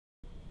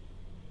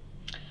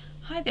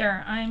Hi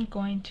there, I'm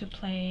going to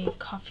play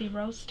Coffee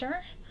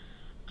Roaster.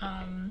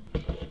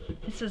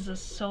 This is a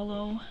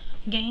solo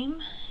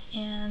game,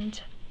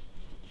 and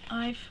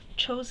I've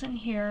chosen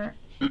here,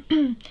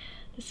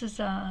 this is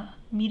a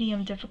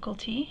medium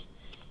difficulty,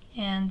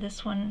 and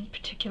this one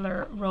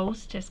particular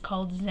roast is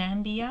called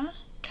Zambia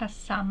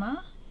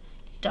Kasama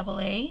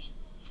AA,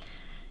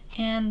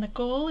 and the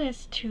goal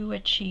is to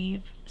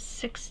achieve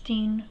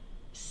 16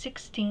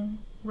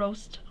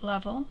 roast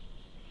level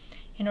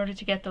in order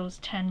to get those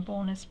 10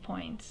 bonus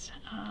points.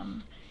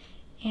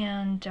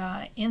 In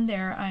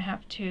there I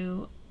have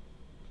to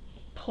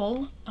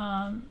pull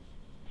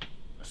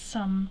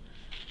some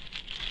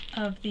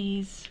of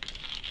these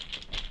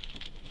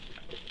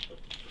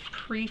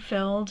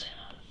pre-filled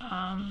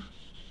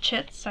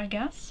chits, I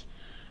guess.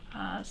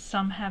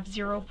 Some have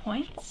 0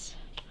 points,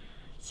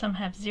 some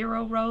have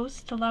 0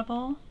 roast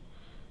level,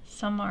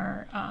 some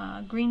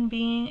are green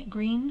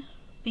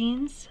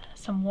beans,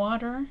 some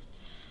water.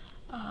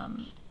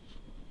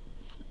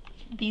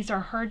 These are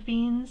hard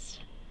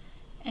beans,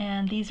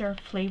 and these are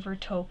flavor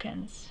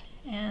tokens.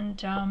 And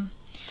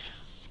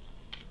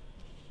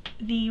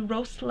the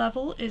roast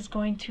level is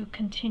going to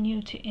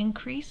continue to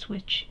increase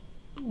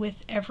with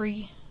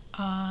every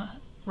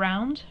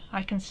round.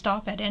 I can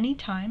stop at any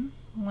time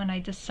when I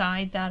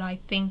decide that I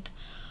think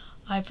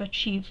I've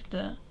achieved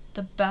the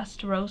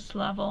best roast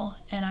level,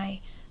 and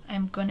I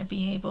am going to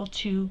be able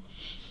to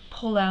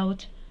pull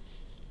out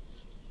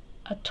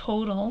a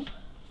total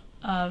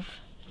of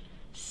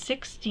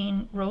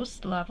 16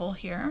 roast level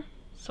here.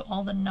 So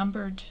all the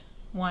numbered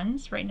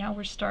ones. Right now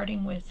we're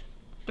starting with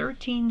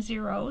 13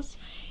 zeros,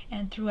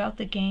 and throughout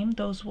the game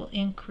those will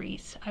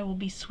increase. I will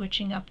be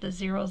switching up the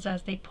zeros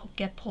as they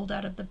get pulled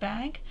out of the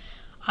bag,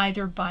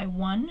 either by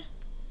one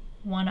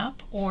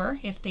up, or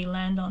if they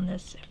land on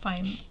this, if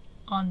I'm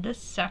on this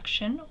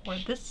section or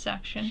this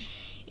section,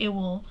 it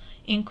will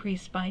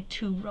increase by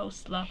 2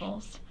 roast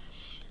levels.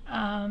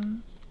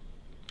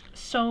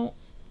 So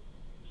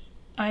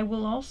I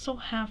will also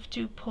have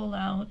to pull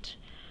out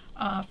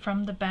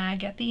from the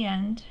bag at the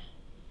end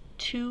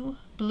 2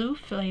 blue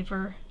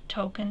flavor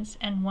tokens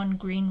and 1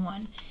 green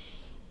one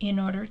in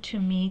order to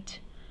meet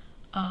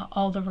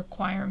all the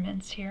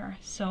requirements here.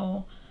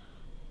 So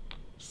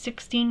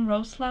 16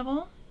 roast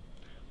level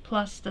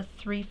plus the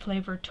 3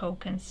 flavor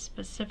tokens,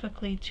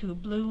 specifically 2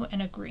 blue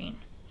and a green,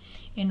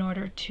 in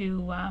order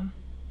to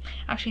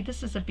actually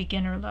this is a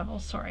beginner level,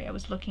 sorry, I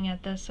was looking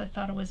at this, I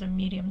thought it was a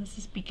medium. This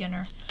is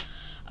beginner.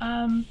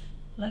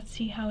 Let's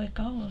see how it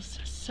goes.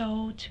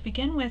 So to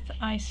begin with,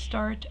 I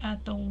start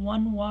at the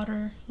 1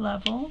 water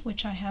level,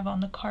 which I have on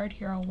the card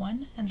here, a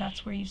 1, and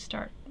that's where you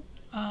start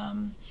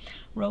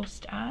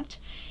roast at.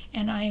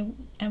 And I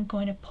am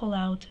going to pull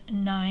out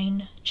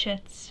 9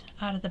 chits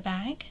out of the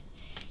bag,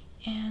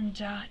 and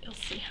you'll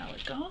see how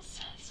it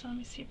goes. So let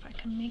me see if I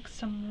can make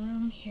some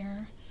room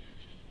here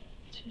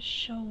to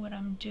show what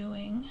I'm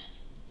doing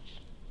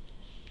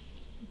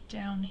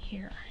down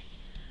here.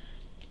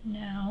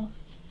 Now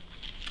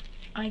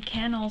I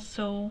can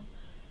also,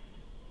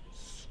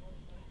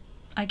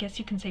 I guess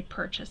you can say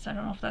purchase, I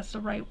don't know if that's the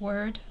right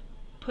word,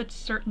 put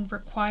certain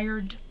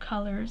required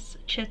colors,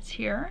 chits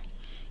here,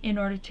 in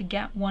order to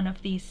get one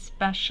of these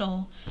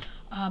special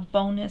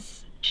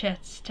bonus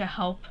chits to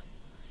help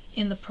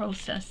in the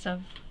process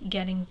of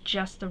getting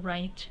just the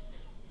right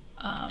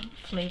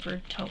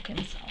flavored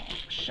tokens. I'll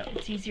show,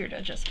 it's easier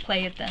to just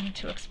play it than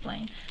to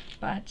explain.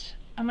 But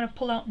I'm going to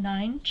pull out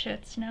 9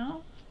 chits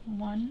now.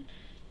 1,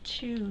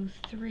 2,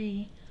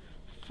 3,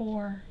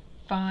 4,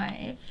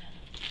 5,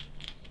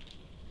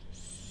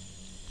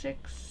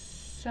 6,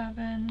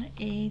 7,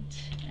 8,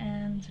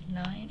 and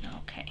 9.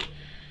 Okay,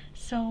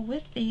 so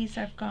with these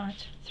I've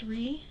got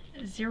 3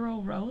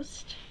 0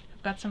 roast,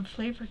 I've got some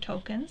flavor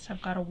tokens,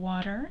 I've got a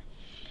water,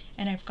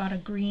 and I've got a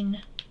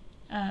green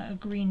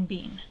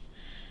bean.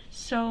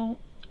 So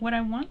what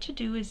I want to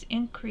do is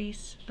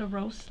increase the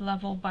roast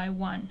level by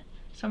 1.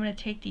 So I'm going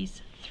to take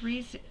these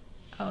 3,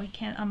 oh, I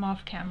can't, I'm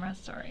off camera,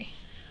 sorry.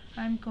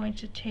 I'm going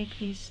to take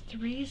these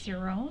 3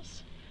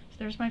 zeros. So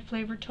there's my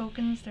flavor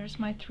tokens, there's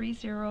my 3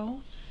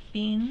 0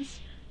 beans,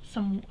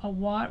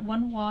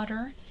 one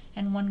water,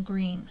 and 1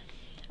 green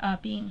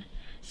bean.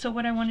 So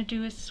what I want to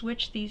do is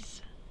switch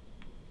these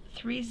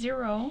 3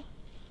 0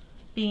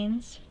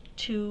 beans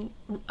to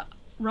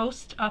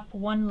roast up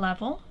 1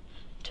 level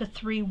to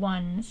 3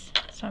 1s.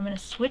 So I'm going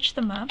to switch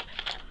them up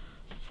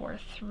for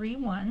 3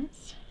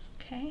 1s.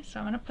 Okay, so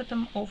I'm going to put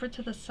them over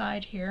to the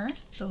side here.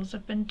 Those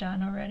have been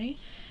done already.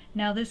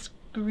 Now this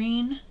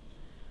green,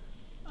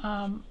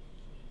 I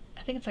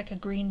think it's like a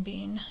green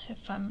bean,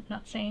 if I'm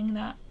not saying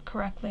that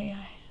correctly.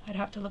 I'd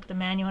have to look at the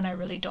manual, and I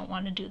really don't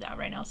want to do that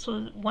right now.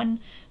 So 1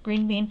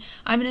 green bean,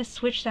 I'm going to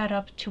switch that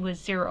up to a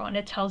 0, and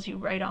it tells you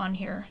right on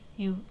here,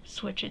 you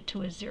switch it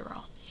to a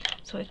 0.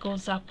 So it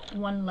goes up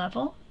 1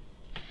 level,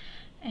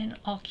 and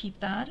I'll keep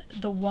that.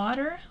 The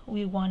water,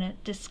 we want to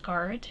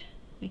discard.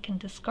 We can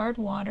discard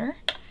water,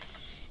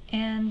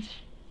 and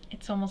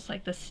it's almost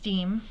like the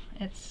steam.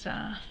 It's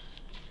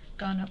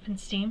gone up in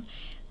steam.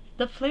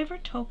 The flavor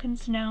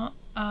tokens now,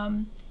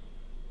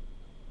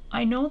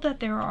 I know that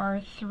there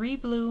are 3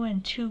 blue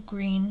and 2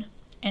 green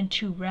and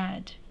 2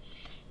 red.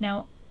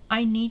 Now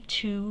I need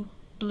 2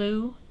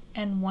 blue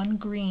and 1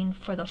 green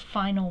for the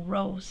final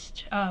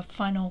roast,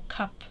 final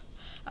cup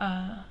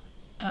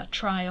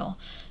trial.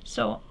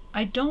 So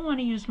I don't want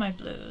to use my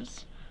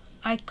blues.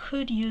 I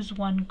could use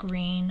 1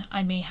 green.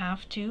 I may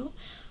have to.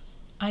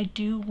 I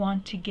do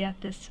want to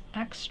get this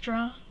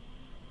extra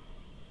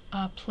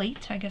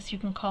plate, I guess you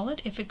can call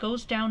it. If it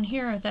goes down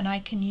here, then I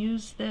can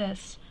use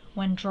this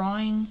when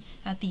drawing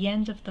at the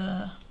end of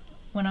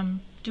when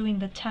I'm doing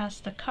the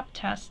test, the cup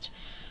test.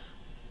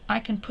 I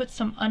can put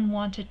some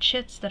unwanted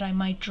chits that I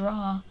might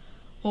draw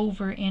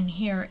over in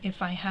here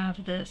if I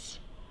have this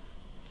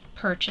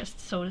purchased,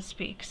 so to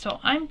speak. So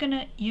I'm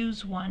gonna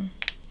use 1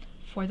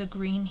 for the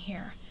green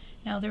here.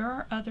 Now there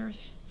are other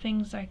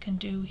things I can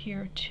do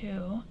here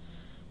too,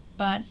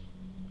 but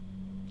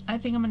I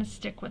think I'm gonna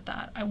stick with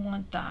that. I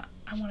want that.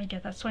 I want to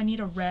get that. So I need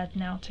a red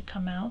now to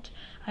come out.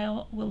 I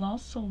will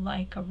also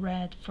like a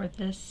red for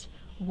this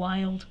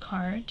wild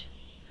card.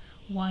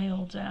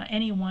 Wild,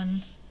 any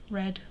one,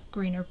 red,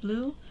 green, or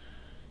blue.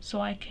 So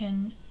I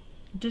can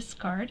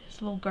discard,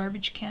 this little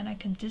garbage can, I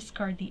can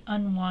discard the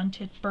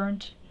unwanted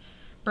burnt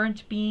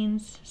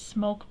beans,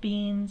 smoke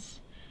beans,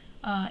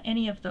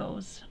 any of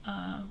those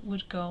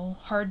would go.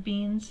 Hard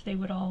beans, they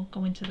would all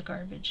go into the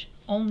garbage.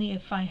 Only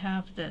if I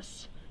have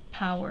this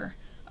power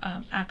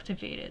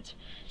activated.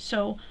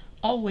 So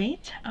I'll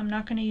wait. I'm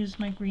not going to use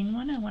my green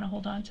one. I want to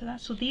hold on to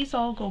that. So these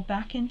all go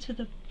back into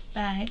the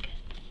bag.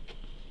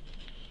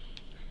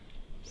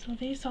 So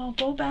these all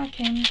go back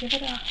in. Give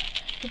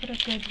it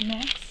a good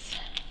mix.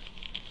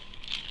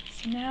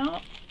 So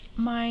now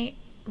my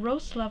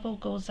roast level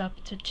goes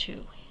up to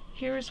 2.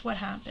 Here's what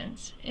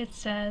happens. It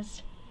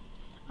says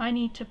I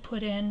need to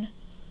put in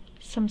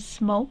some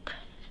smoke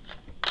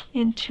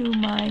into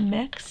my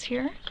mix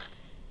here,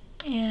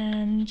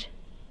 and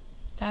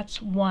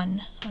that's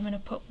 1. I'm going to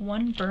put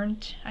 1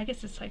 burnt, I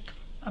guess it's like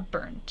a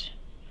burnt,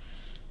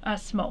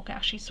 smoke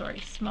actually,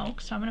 sorry,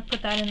 smoke. So I'm going to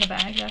put that in the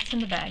bag. That's in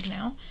the bag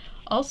now.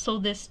 Also,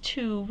 this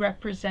 2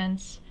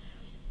 represents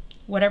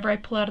whatever I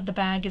pull out of the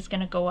bag is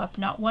going to go up,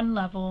 not 1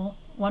 level,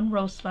 1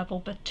 roast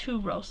level, but 2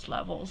 roast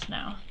levels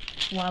now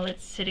while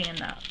it's sitting in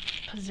that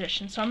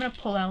position. So I'm going to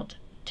pull out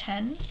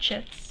 10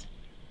 chits.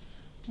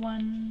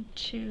 1,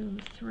 2,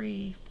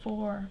 3,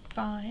 4,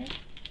 5,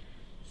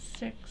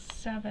 6,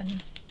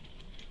 7,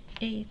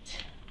 8,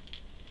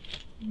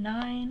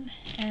 9,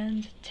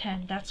 and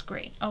 10. That's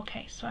great.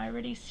 Okay, so I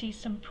already see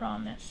some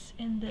promise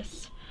in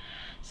this.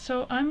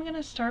 So I'm going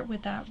to start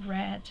with that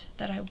red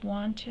that I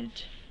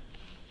wanted.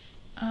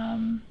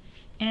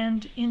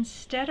 And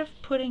instead of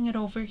putting it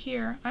over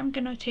here, I'm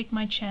going to take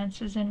my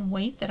chances and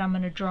wait that I'm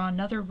going to draw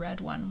another red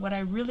one. What I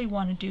really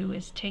want to do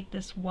is take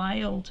this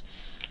wild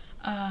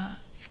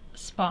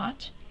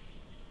spot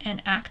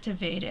and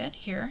activate it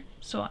here,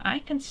 so I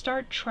can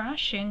start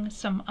trashing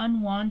some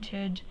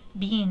unwanted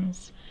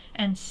beans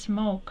and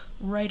smoke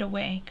right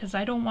away, because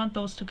I don't want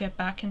those to get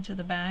back into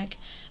the bag.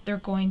 They're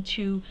going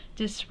to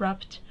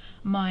disrupt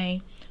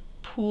my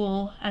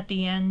pool at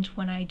the end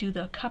when I do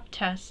the cup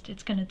test.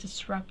 It's going to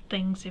disrupt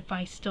things if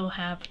I still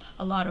have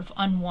a lot of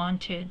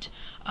unwanted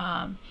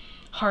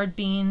hard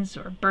beans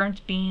or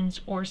burnt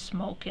beans or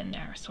smoke in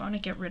there. So I'm going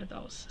to get rid of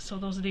those. So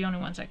those are the only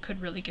ones I could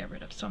really get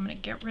rid of. So I'm going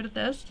to get rid of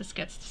this. This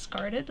gets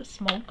discarded, the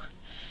smoke.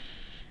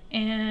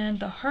 And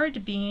the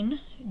hard bean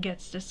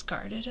gets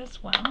discarded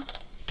as well.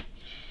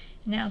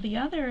 Now the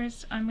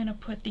others, I'm going to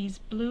put these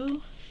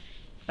blue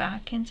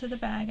back into the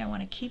bag. I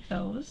want to keep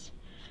those.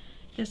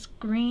 This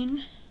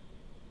green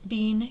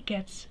bean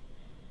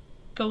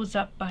goes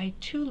up by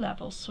 2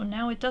 levels, so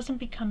now it doesn't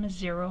become a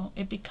 0,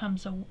 it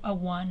becomes a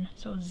 1.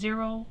 So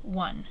 0,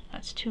 1,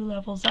 that's 2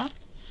 levels up.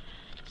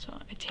 So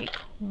I take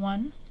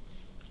 1.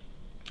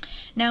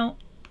 Now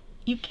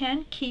you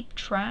can keep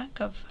track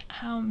of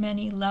how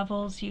many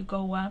levels you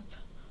go up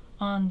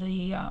on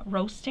the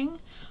roasting.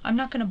 I'm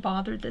not going to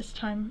bother this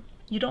time.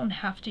 You don't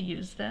have to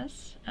use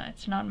this.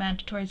 It's not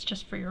mandatory, it's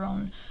just for your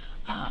own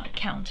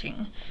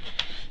counting.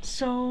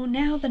 So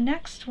now the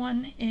next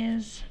one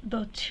is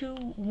the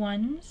 2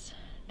 1s.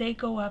 They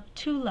go up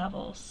 2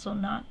 levels, so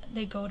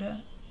they go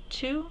to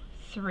 2,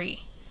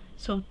 3.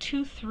 So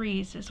 2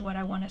 3s is what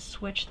I want to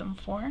switch them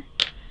for.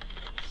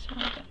 So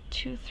I've got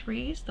 2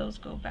 3s. Those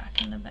go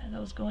back in the bag.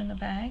 Those go in the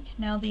bag.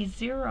 Now these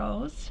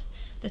zeros,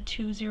 the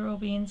 2 0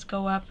 beans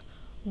go up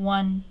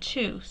 1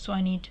 2. So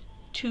I need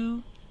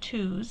 2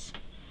 2s.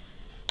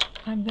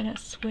 I'm gonna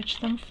switch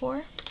them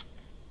for.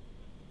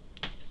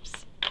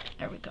 Oops.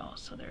 There we go.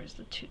 So there's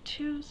the 2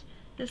 2s.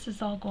 This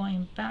is all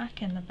going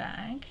back in the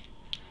bag.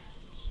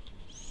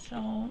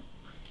 So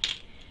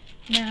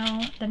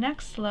now the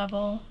next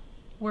level,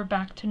 we're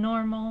back to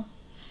normal.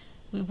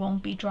 We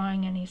won't be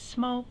drawing any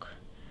smoke.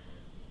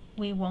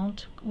 We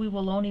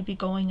will only be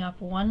going up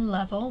 1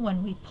 level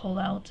when we pull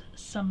out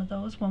some of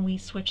those, when we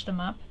switch them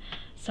up,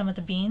 some of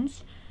the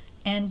beans.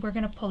 And we're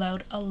going to pull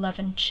out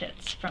 11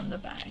 chits from the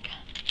bag.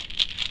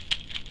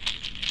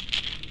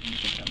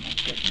 Give them a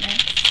good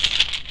mix.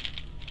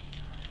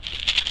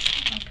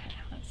 Okay,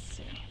 let's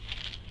see.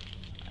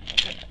 I'm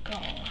going to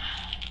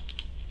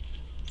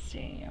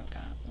see, I've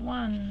got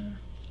 1,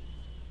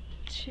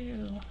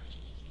 2,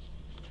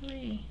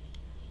 3,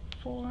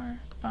 4,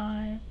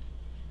 5,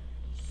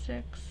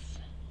 6,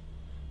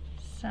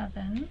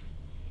 7,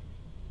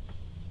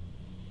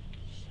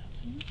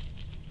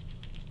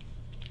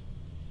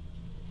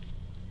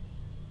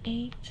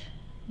 8,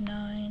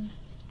 9,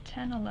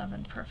 10,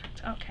 11.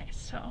 Perfect. Okay,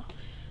 so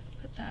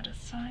put that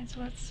aside.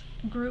 So let's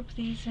group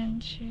these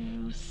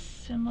into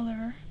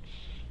similar,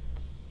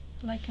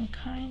 like and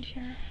kind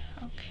here.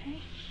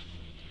 Okay.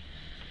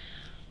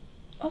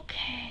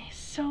 Okay,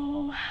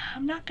 so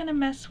I'm not going to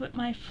mess with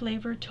my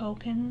flavor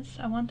tokens.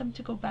 I want them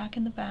to go back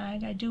in the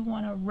bag. I do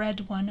want a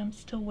red one. I'm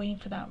still waiting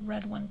for that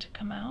red one to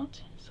come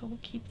out. So we'll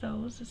keep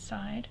those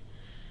aside.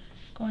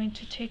 Going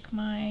to take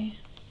my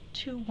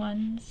 2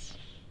 1s,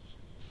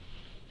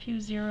 a few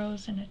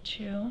 0s, and a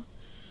 2.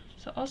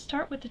 So I'll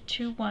start with the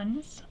 2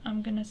 1s.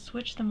 I'm going to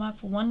switch them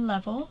up 1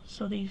 level.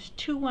 So these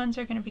 2 1s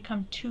are going to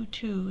become 2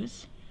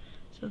 2s.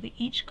 So they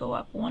each go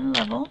up 1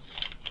 level.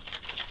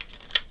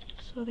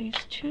 So these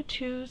 2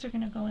 2s are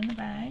going to go in the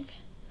bag.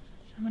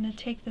 I'm going to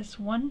take this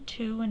 1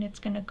 2 and it's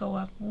going to go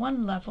up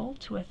 1 level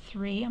to a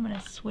 3. I'm going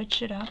to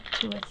switch it up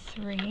to a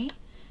 3,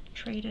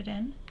 trade it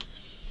in.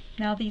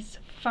 Now these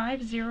 5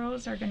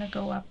 0s are going to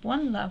go up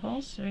 1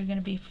 level, so they're going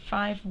to be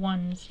 5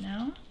 1s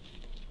now.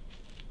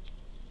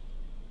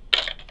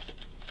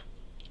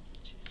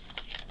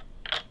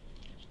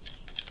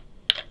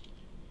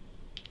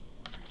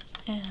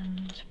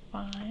 And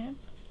 5.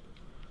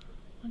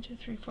 1, 2,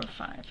 3, 4,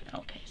 5.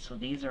 Okay, so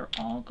these are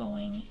all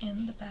going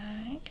in the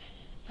bag,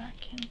 back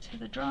into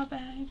the draw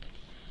bag.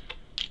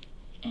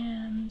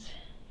 And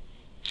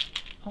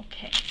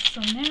okay,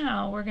 so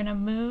now we're going to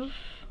move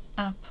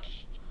up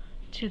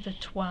to the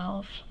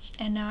 12.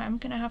 And now I'm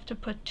going to have to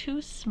put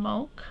 2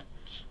 smoke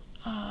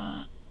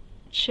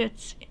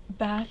chits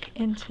back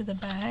into the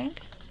bag.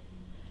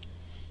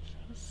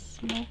 So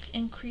smoke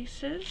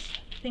increases.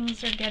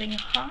 Things are getting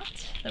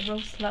hot. The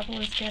roast level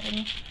is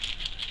getting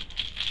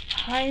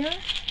higher,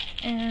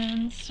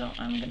 and so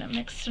I'm gonna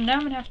mix. So now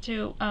I'm gonna have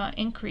to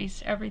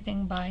increase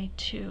everything by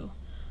 2.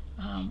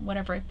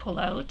 Whatever I pull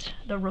out,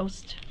 the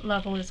roast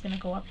level is gonna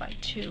go up by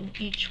 2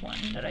 each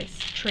one that I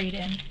trade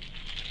in.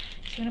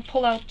 So I'm gonna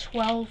pull out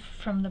 12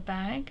 from the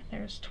bag.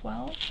 There's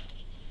 12.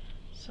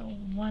 So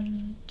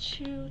 1,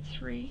 2,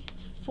 3,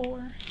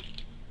 4,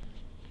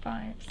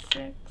 5,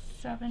 6,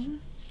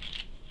 7,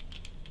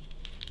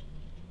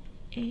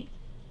 8,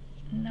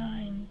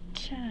 9,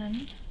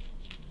 10.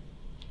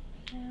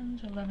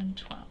 And 11,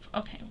 12.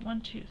 Okay,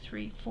 1, 2,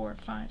 3, 4,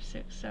 5,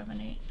 6,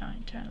 7, 8,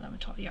 9, 10, 11,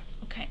 12. Yeah,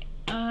 okay.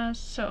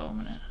 So I'm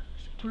gonna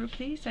group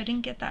these. I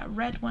didn't get that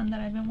red one that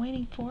I've been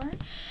waiting for.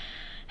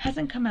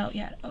 Hasn't come out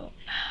yet. Oh,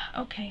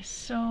 okay,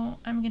 so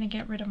I'm gonna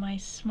get rid of my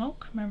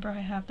smoke. Remember,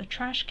 I have the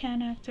trash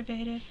can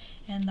activated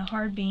and the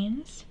hard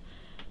beans.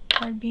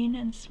 Hard bean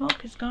and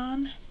smoke is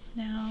gone.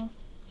 Now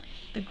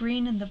the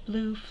green and the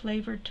blue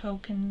flavored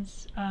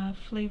tokens,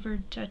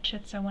 flavored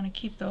chits, I want to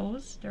keep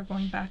those. They're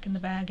going back in the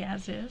bag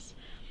as is.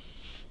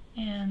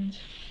 And,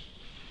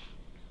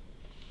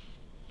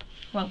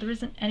 well, there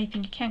isn't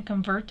anything, you can't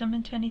convert them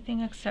into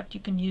anything except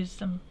you can use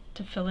them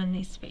to fill in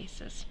these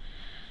spaces.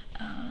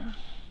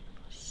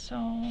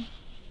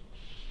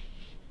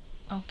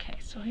 Okay,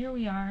 so here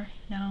we are.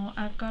 Now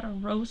I've got to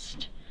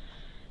roast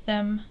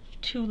them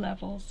 2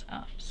 levels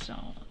up.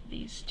 So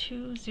these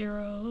 2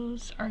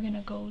 0s are going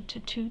to go to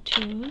 2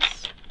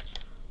 2s.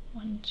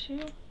 1, 2.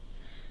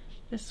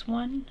 This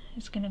one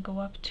is going to go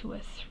up to a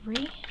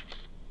 3.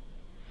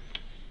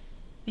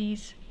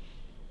 These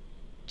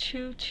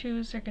 2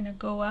 2s are going to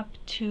go up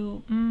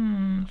to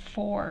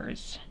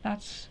 4s.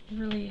 That's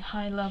really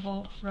high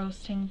level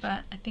roasting,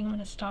 but I think I'm going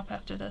to stop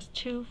after this.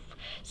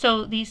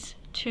 So these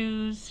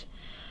 2s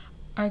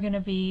are going to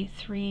be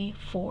 3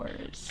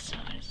 4s. So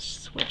I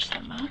just switch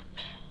them up.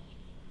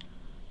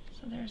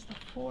 So there's the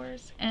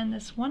 4s, and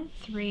this 1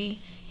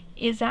 3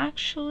 is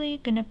actually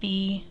going to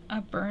be a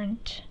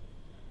burnt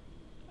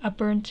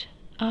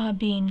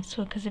bean.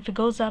 So because if it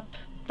goes up,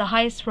 the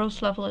highest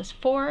roast level is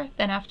 4,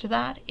 then after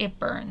that it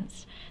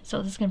burns.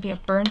 So this is going to be a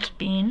burnt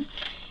bean.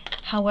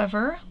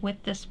 However,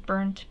 with this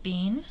burnt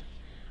bean,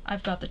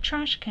 I've got the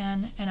trash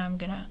can, and I'm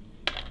gonna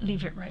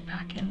leave it right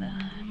back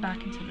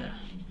into the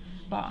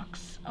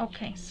box.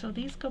 Okay, so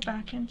these go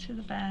back into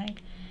the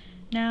bag.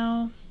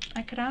 Now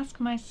I could ask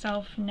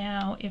myself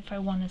now if I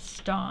want to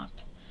stop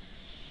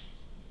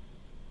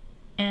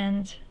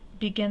and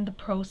begin the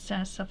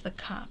process of the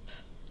cup.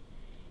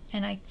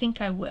 And I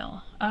think I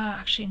will.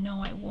 Actually,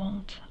 no, I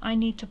won't. I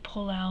need to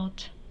pull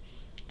out.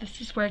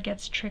 This is where it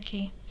gets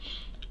tricky.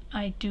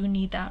 I do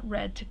need that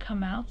red to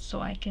come out so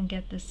I can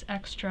get this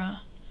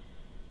extra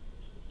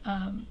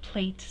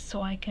plate,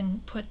 so I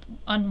can put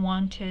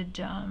unwanted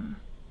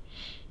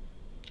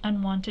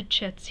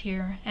chits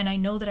here. And I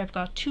know that I've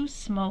got two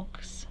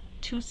smoke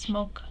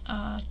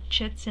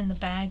chits in the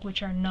bag,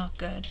 which are not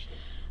good.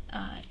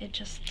 It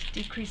just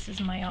decreases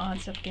my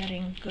odds of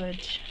getting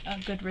a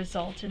good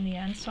result in the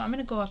end. So I'm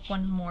going to go up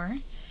one more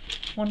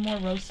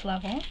roast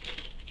level,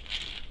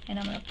 and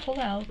I'm going to pull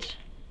out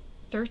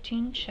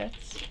 13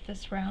 chits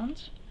this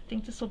round. I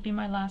think this will be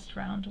my last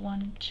round.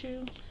 1,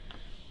 2,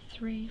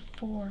 3,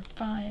 4,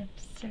 5,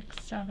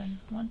 6, 7.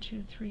 1,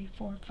 2, 3,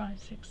 4, 5,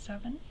 6,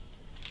 7.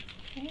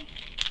 Okay.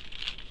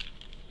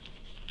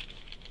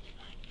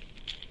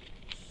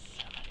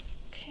 7.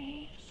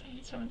 Okay.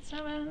 7, 7,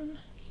 7.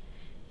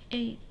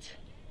 8,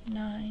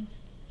 9,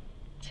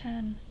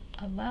 10,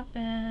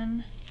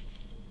 11,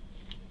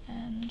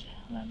 and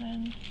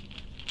 11,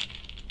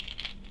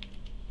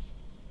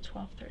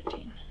 12,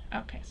 13.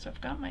 Okay, so I've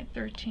got my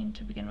 13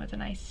 to begin with,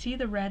 and I see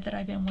the red that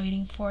I've been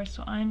waiting for,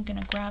 so I'm going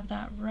to grab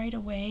that right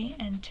away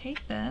and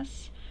take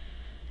this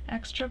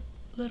extra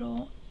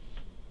little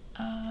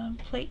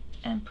plate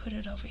and put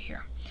it over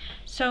here.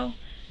 So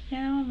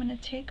now I'm going to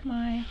take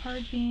my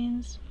hard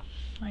beans,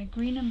 my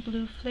green and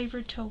blue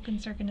flavored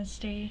tokens are going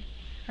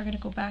to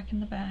go back in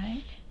the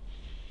bag.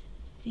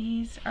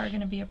 These are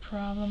going to be a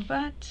problem,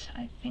 but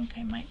I think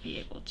I might be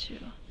able to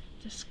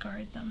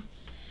discard them.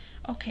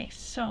 Okay,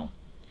 so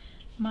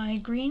my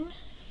green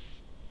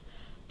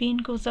bean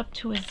goes up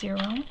to a 0,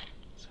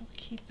 so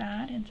keep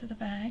that into the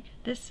bag.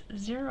 This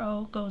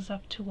 0 goes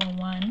up to a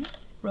 1,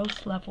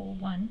 roast level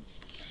 1.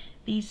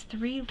 These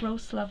 3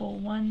 roast level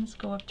 1s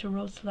go up to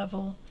roast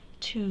level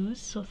 2s,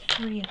 so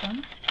 3 of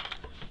them.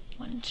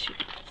 1, 2,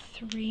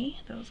 3,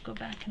 those go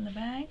back in the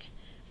bag.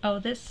 Oh,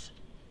 this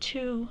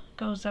 2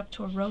 goes up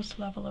to a roast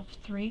level of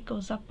 3,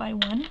 goes up by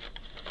 1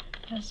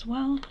 as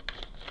well.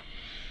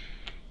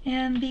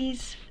 And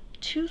these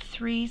 2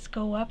 3s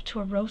go up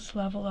to a roast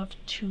level of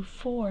 2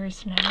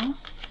 4s now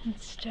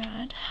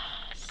instead.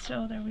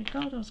 So there we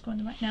go, those go in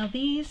the bag. Now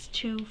these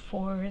 2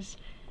 4s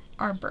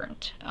are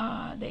burnt.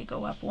 They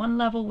go up 1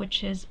 level,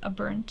 which is a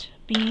burnt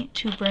bean,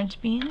 2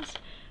 burnt beans.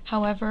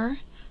 However,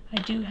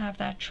 I do have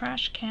that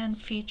trash can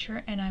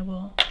feature and I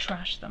will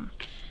trash them.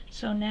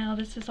 So now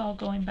this is all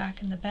going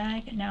back in the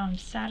bag. Now I'm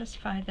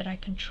satisfied that I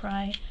can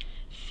try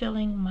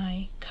filling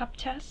my cup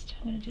test.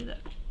 I'm going to do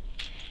that.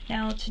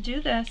 Now to do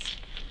this,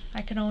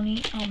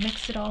 I'll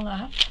mix it all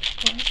up, of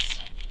course.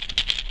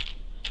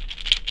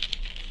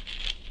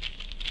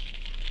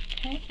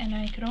 Okay, and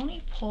I could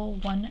only pull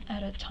 1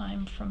 at a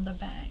time from the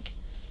bag.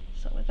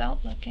 So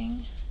without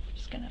looking, I'm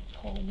just going to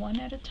pull 1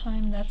 at a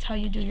time. That's how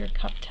you do your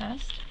cup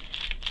test.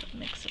 So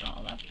mix it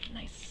all up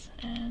nice.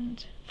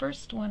 And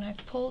first one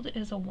I've pulled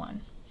is a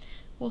 1.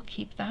 We'll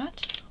keep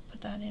that. Put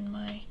that in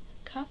my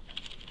cup.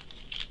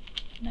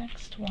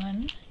 Next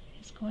one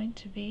is going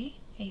to be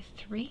a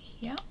 3.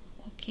 Yeah,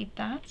 we'll keep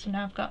that. So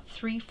now I've got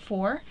 3,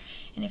 4.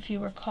 And if you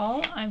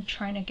recall, I'm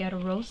trying to get a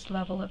roast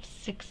level of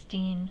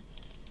 16.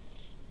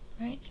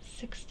 Right?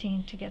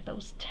 16 to get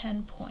those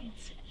 10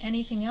 points.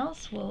 Anything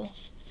else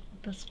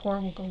the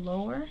score will go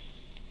lower.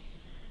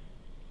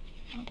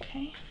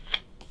 Okay.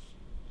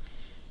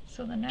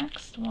 So the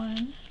next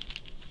one,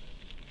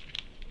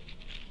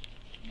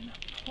 I'm going to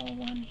pull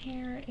one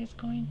here, is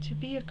going to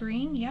be a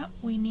green. Yep,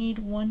 we need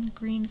 1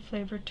 green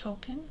flavored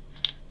token.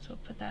 So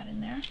put that in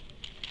there.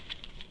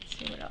 Let's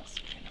see what else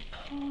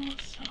we're going to pull.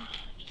 So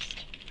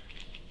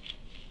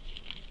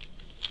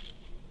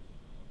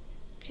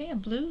okay, a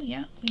blue.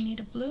 Yeah, we need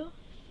a blue.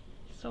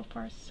 So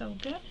far, so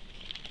good.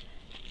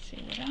 Let's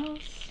see what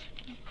else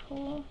I'm going to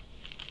pull.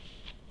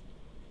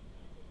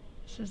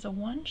 This is a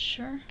 1.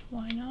 Sure,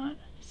 why not?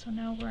 So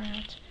now we're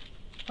at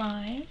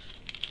 5.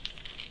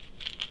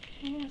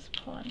 Okay, let's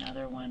pull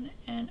another one,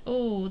 and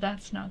oh,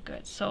 that's not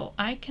good. So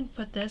I can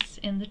put this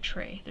in the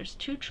tray. There's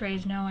 2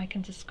 trays now. I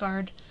can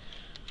discard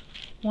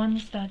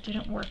ones that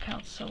didn't work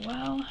out so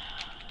well.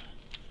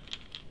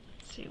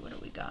 Let's see, what do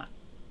we got?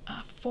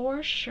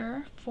 4,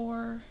 sure,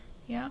 4,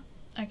 yeah.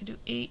 I could do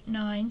 8,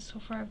 9. So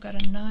far I've got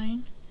a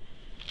 9.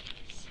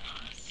 So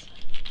it's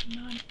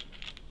not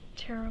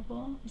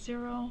terrible.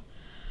 0,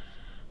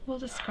 we'll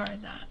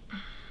discard that.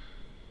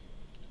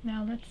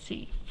 Now let's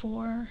see,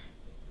 4,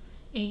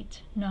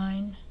 8,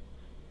 9,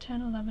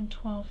 10, 11,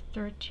 12,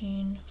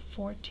 13,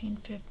 14,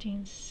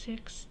 15,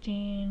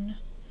 16.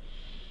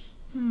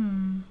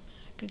 I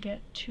could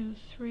get 2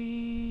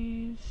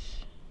 3s.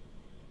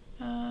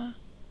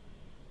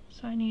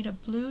 So I need a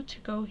blue to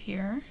go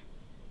here.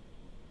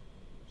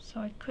 So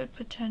I could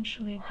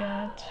potentially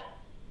get,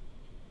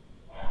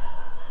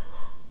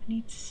 I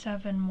need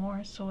 7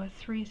 more, so a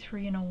 3,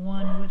 3, and a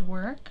 1 would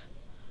work.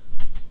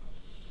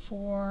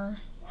 4,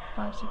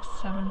 5, 6,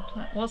 7,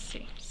 we'll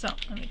see. So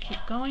let me keep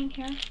going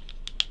here.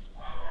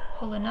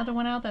 Pull another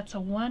one out. That's a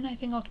 1. I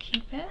think I'll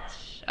keep it.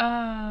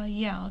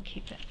 Yeah, I'll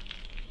keep it.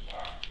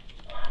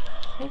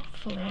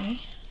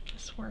 Hopefully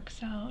this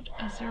works out.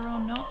 A 0,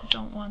 no,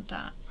 don't want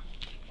that.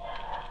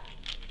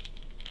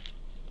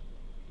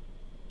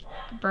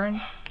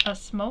 Burn a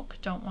smoke,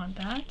 don't want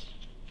that.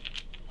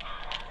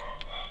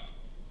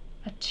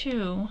 A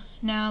 2.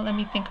 Now let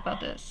me think about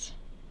this.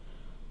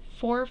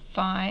 4,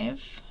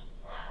 5.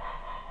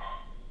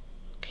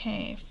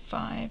 Okay,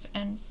 5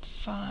 and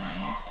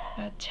 5.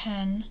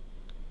 10,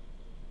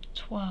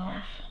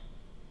 12,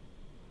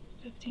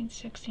 15,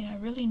 16. I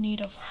really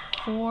need a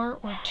 4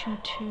 or 2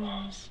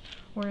 2s,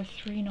 or a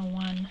 3 and a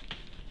 1.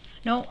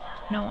 No,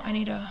 I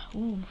need a,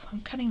 ooh,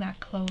 I'm cutting that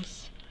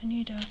close. I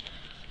need a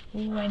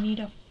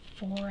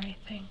 4, I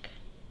think.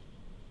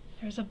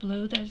 There's a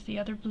blue. There's the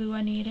other blue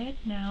I needed.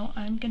 Now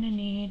I'm going to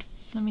need,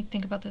 let me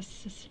think about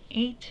this. This is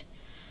 8,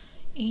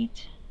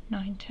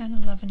 9,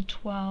 10, 11,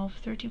 12,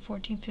 13,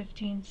 14,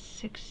 15,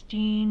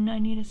 16. I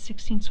need a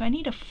 16. So I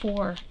need a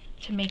 4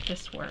 to make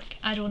this work.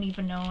 I don't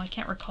even know. I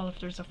can't recall if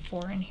there's a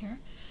 4 in here.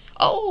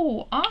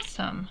 Oh,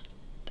 awesome.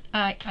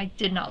 I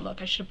did not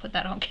look. I should have put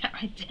that on camera.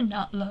 I did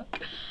not look.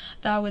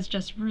 That was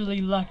just really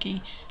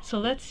lucky. So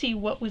let's see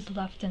what was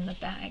left in the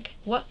bag.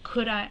 What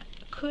could I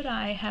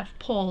have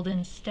pulled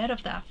instead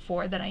of that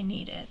 4 that I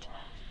needed?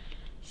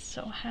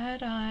 So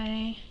had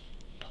I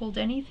pulled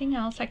anything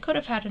else, I could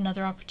have had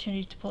another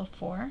opportunity to pull a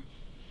 4.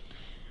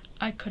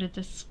 I could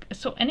have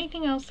so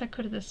anything else I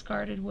could have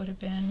discarded would have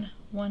been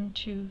 1,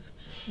 2,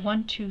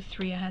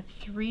 3. I had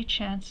 3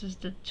 chances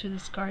to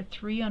discard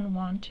 3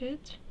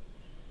 unwanted.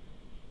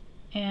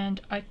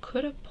 And I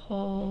could have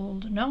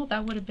pulled, no,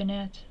 that would have been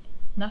it.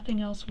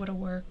 Nothing else would have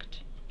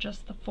worked,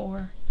 just the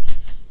 4.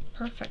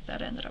 Perfect,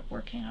 that ended up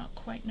working out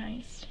quite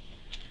nice.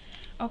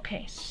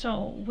 Okay,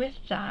 so with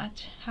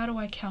that, how do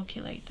I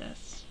calculate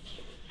this?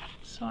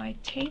 So I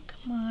take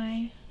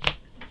my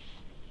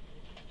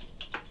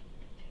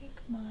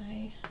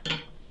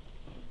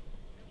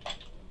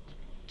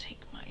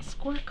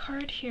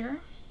scorecard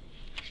here.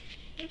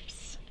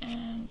 Oops,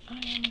 and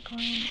I am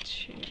going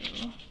to,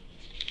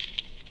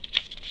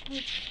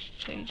 I've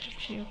played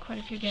quite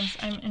a few games.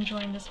 I'm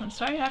enjoying this one.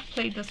 So I have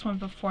played this one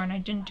before and I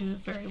didn't do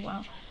very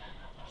well.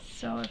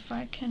 So if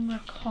I can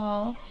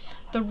recall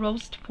the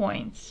roast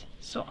points.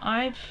 So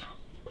I've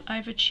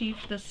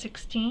achieved the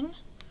 16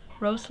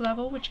 roast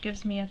level, which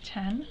gives me a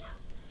 10.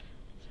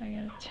 So I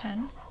get a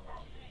 10.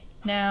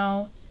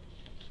 Now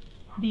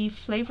the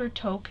flavor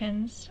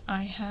tokens,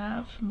 I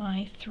have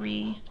my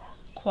 3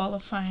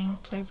 qualifying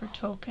flavor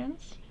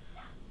tokens.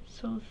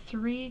 So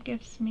 3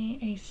 gives me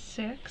a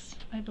 6.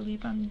 I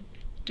believe I'm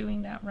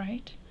doing that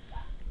right.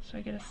 So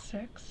I get a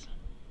 6.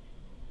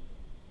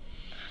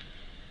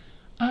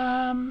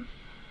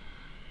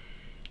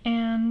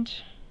 And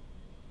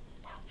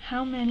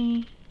how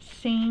many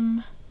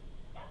same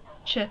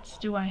chits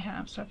do I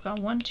have? So I've got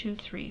 1, 2,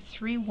 3.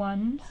 3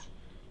 ones.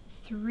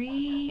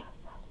 3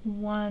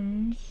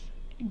 ones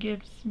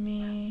gives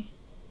me,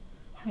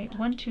 wait,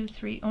 1, 2,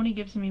 3 only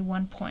gives me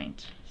 1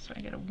 point. So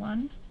I get a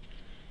 1.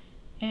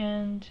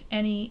 And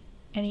any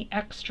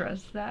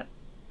extras that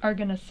are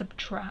going to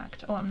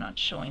subtract. Oh, I'm not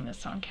showing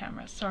this on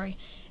camera. Sorry.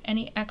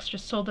 Any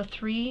extras. So the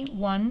 3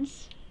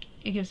 ones,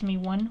 it gives me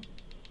one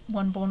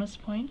bonus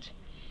point.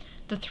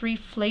 The 3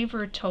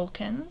 flavor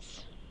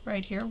tokens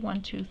right here,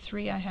 1, 2,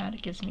 3 I had,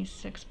 it gives me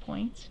 6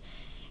 points.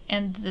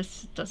 And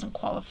this doesn't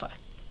qualify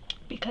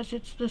because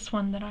it's this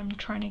one that I'm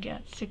trying to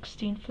get.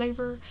 16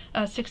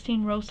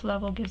 roast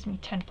level gives me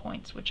 10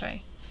 points, which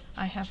I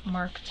have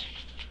marked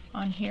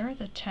on here,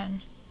 the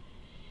 10.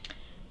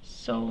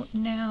 So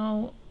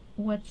now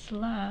what's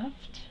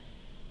left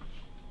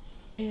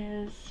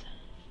is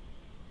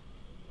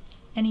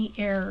any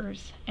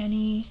errors,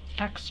 any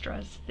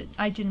extras. That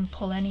I didn't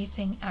pull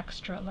anything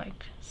extra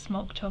like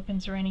smoke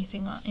tokens or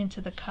anything into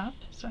the cup,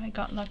 so I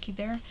got lucky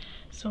there.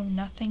 So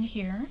nothing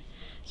here.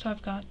 So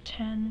I've got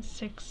 10,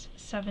 6,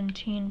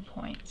 17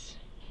 points.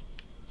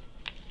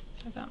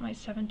 So I got my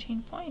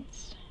 17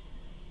 points.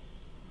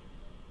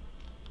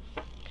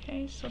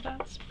 Okay, so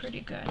that's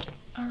pretty good.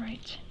 All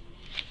right.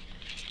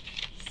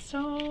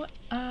 So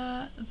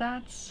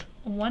that's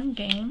one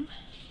game,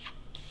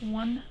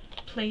 one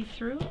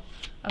playthrough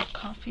of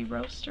Coffee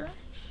Roaster.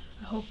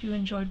 I hope you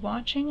enjoyed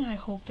watching. I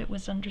hope it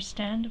was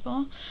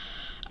understandable.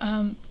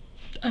 I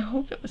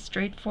hope it was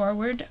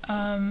straightforward.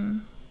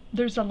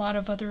 There's a lot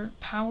of other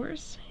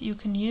powers you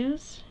can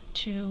use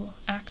to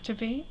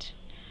activate,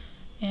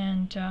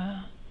 and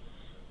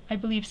I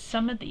believe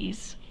some of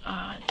these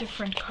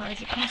different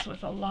cards, it comes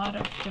with a lot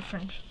of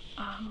different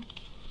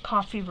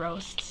coffee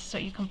roasts, so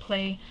you can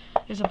play.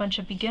 There's a bunch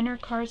of beginner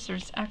cards,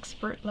 there's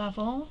expert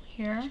level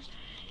here,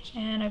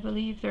 and I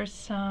believe there's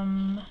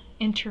some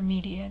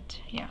intermediate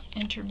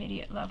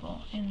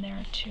level in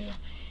there too,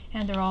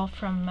 and they're all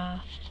from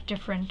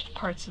different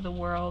parts of the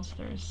world.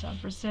 There's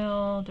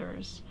Brazil,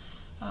 there's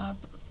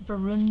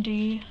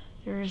Burundi,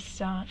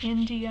 there's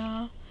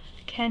India,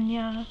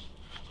 Kenya,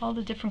 all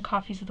the different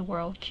coffees of the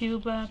world,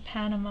 Cuba,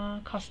 Panama,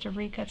 Costa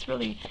Rica.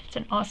 It's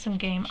an awesome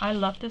game. I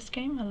love this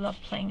game. I love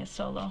playing a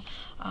solo.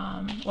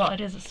 Well, it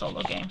is a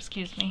solo game,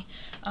 excuse me.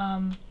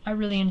 I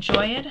really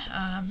enjoy it.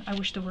 I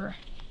wish there were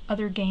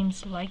other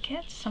games like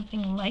it,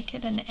 something like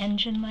it, an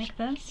engine like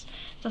this.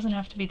 It doesn't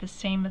have to be the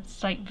same, it's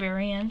slight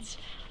variants.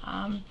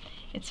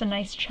 It's a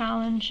nice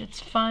challenge, it's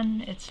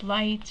fun, it's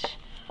light.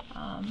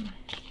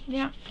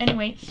 Yeah,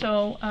 anyway,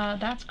 so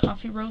that's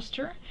Coffee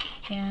Roaster,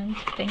 and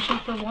thank you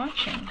for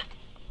watching.